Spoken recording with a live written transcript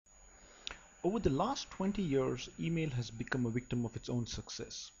Over the last 20 years, email has become a victim of its own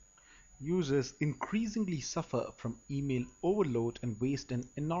success. Users increasingly suffer from email overload and waste an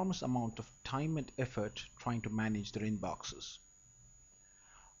enormous amount of time and effort trying to manage their inboxes.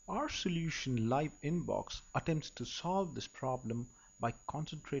 Our solution, Live Inbox, attempts to solve this problem by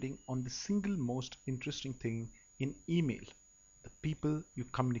concentrating on the single most interesting thing in email: the people you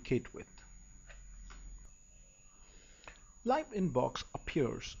communicate with. Live Inbox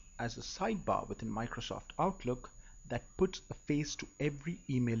appears as a sidebar within Microsoft Outlook that puts a face to every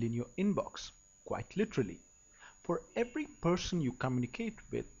email in your inbox, quite literally. For every person you communicate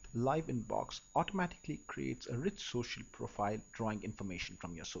with, Live Inbox automatically creates a rich social profile drawing information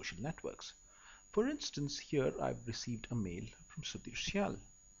from your social networks. For instance, here I've received a mail from Sudhir Syal.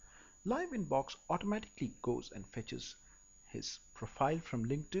 Live Inbox automatically goes and fetches his profile from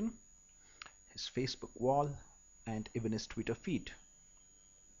LinkedIn, his Facebook wall, and even his Twitter feed.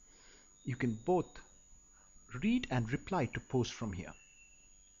 You can both read and reply to posts from here.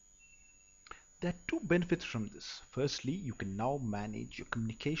 There are two benefits from this. Firstly, you can now manage your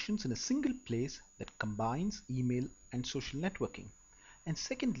communications in a single place that combines email and social networking. And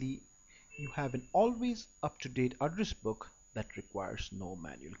secondly, you have an always up-to-date address book that requires no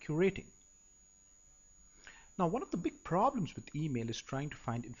manual curating. Now, one of the big problems with email is trying to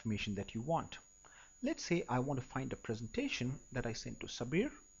find information that you want. Let's say I want to find a presentation that I sent to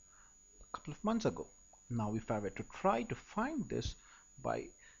Sabir a couple of months ago. Now, if I were to try to find this by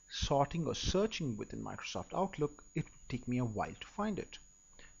sorting or searching within Microsoft Outlook, it would take me a while to find it.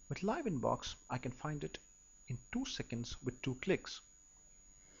 With Live Inbox, I can find it in 2 seconds with 2 clicks.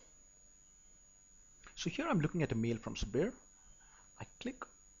 So here I'm looking at a mail from Sabir. I click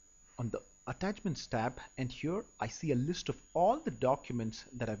on the attachments tab, and here I see a list of all the documents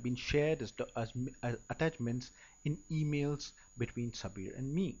that have been shared as attachments in emails between Sabir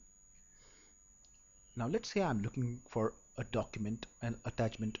and me. Now let's say I'm looking for a document, an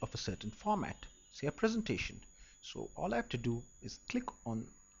attachment of a certain format, say a presentation. So all I have to do is click on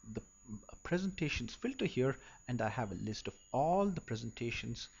the presentations filter here, and I have a list of all the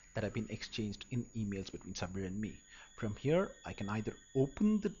presentations that have been exchanged in emails between Sabir and me. From here, I can either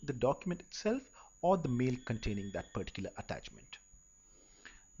open the document itself or the mail containing that particular attachment.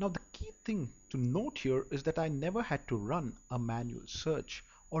 Now the key thing to note here is that I never had to run a manual search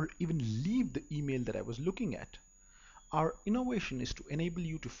or even leave the email that I was looking at. Our innovation is to enable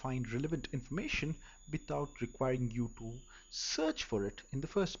you to find relevant information without requiring you to search for it in the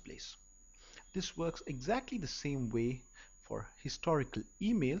first place. This works exactly the same way for historical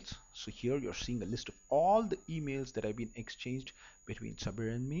emails. So here you're seeing a list of all the emails that have been exchanged between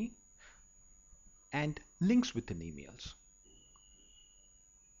Sabir and me, and links within emails.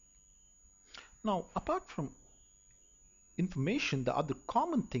 Now, apart from information, the other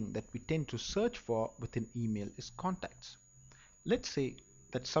common thing that we tend to search for within email is contacts. Let's say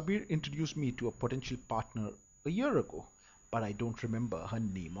that Sabir introduced me to a potential partner a year ago, but I don't remember her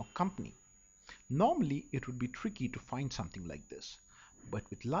name or company. Normally, it would be tricky to find something like this, but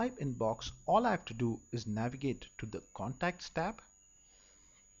with Live Inbox, all I have to do is navigate to the Contacts tab,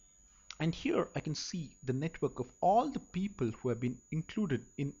 and here I can see the network of all the people who have been included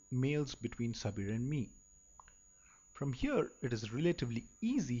in mails between Sabir and me. From here, it is relatively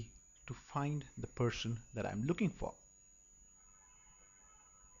easy to find the person that I'm looking for.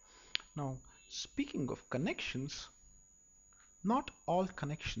 Now, speaking of connections, not all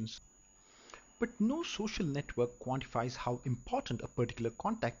connections, but no social network quantifies how important a particular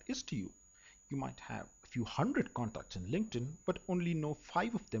contact is to you. You might have a few hundred contacts in LinkedIn, but only know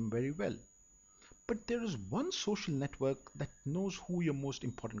 5 of them very well. But there is one social network that knows who your most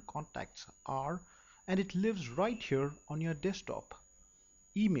important contacts are, and it lives right here on your desktop: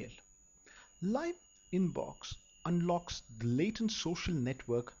 email. Live Inbox unlocks the latent social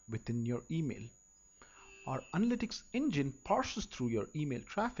network within your email. Our analytics engine parses through your email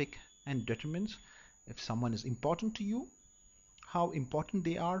traffic and determines if someone is important to you, how important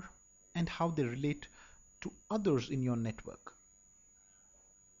they are, and how they relate to others in your network.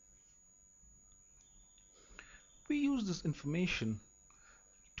 We use this information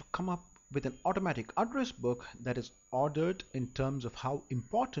to come up with an automatic address book that is ordered in terms of how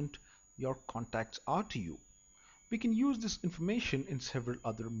important your contacts are to you. We can use this information in several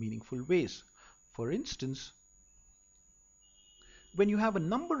other meaningful ways. For instance, when you have a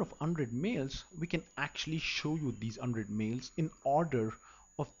number of 100 mails, we can actually show you these 100 mails in order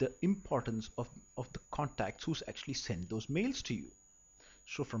of the importance of the contacts who's actually sent those mails to you.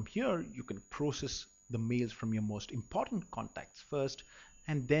 So from here, you can process the mails from your most important contacts first,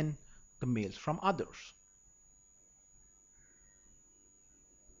 and then the mails from others.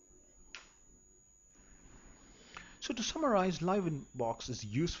 So to summarize, Live Inbox is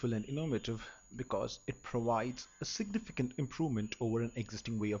useful and innovative because it provides a significant improvement over an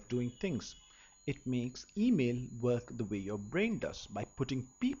existing way of doing things. It makes email work the way your brain does by putting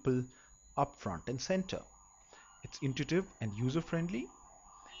people up front and center. It's intuitive and user friendly,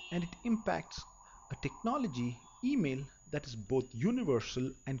 and it impacts a technology, email, that is both universal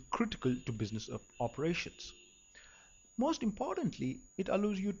and critical to business operations. Most importantly, it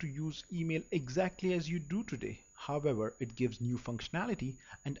allows you to use email exactly as you do today. However, it gives new functionality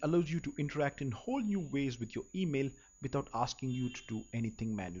and allows you to interact in whole new ways with your email without asking you to do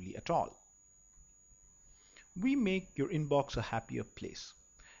anything manually at all. We make your inbox a happier place.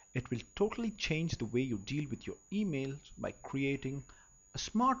 It will totally change the way you deal with your emails by creating a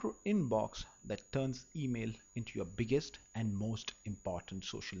smarter inbox that turns email into your biggest and most important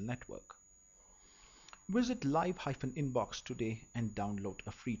social network. Visit live-inbox today and download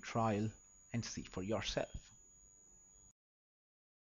a free trial and see for yourself.